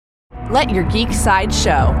Let your geek side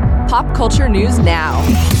show. Pop culture news now.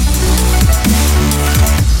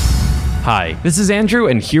 Hi, this is Andrew,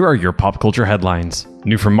 and here are your pop culture headlines.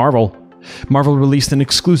 New from Marvel. Marvel released an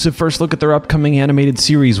exclusive first look at their upcoming animated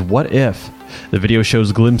series, What If? The video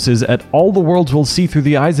shows glimpses at all the worlds we'll see through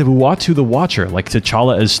the eyes of Uatu the Watcher, like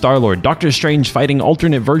T'Challa as Star-Lord, Doctor Strange fighting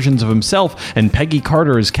alternate versions of himself, and Peggy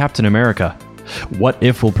Carter as Captain America. What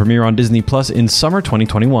If will premiere on Disney Plus in summer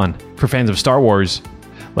 2021. For fans of Star Wars,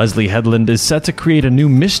 Leslie Headland is set to create a new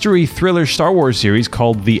mystery thriller Star Wars series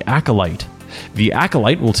called The Acolyte. The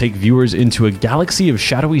Acolyte will take viewers into a galaxy of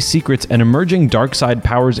shadowy secrets and emerging dark side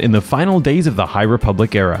powers in the final days of the High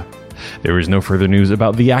Republic era. There is no further news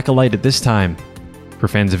about The Acolyte at this time. For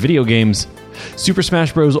fans of video games, Super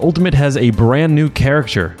Smash Bros. Ultimate has a brand new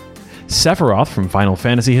character. Sephiroth from Final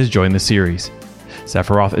Fantasy has joined the series.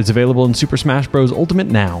 Sephiroth is available in Super Smash Bros. Ultimate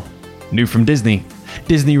now. New from Disney.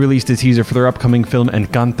 Disney released a teaser for their upcoming film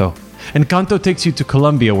Encanto. Encanto takes you to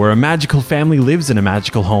Colombia, where a magical family lives in a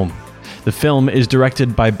magical home. The film is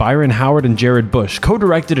directed by Byron Howard and Jared Bush,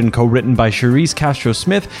 co-directed and co-written by Charisse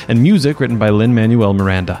Castro-Smith, and music written by Lin-Manuel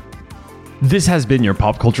Miranda. This has been your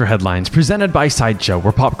Pop Culture Headlines, presented by Sideshow,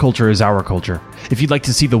 where pop culture is our culture. If you'd like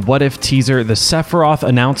to see the What If teaser, the Sephiroth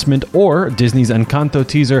announcement, or Disney's Encanto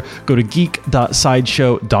teaser, go to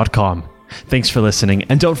geek.sideshow.com. Thanks for listening,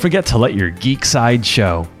 and don't forget to let your geek side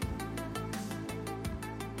show.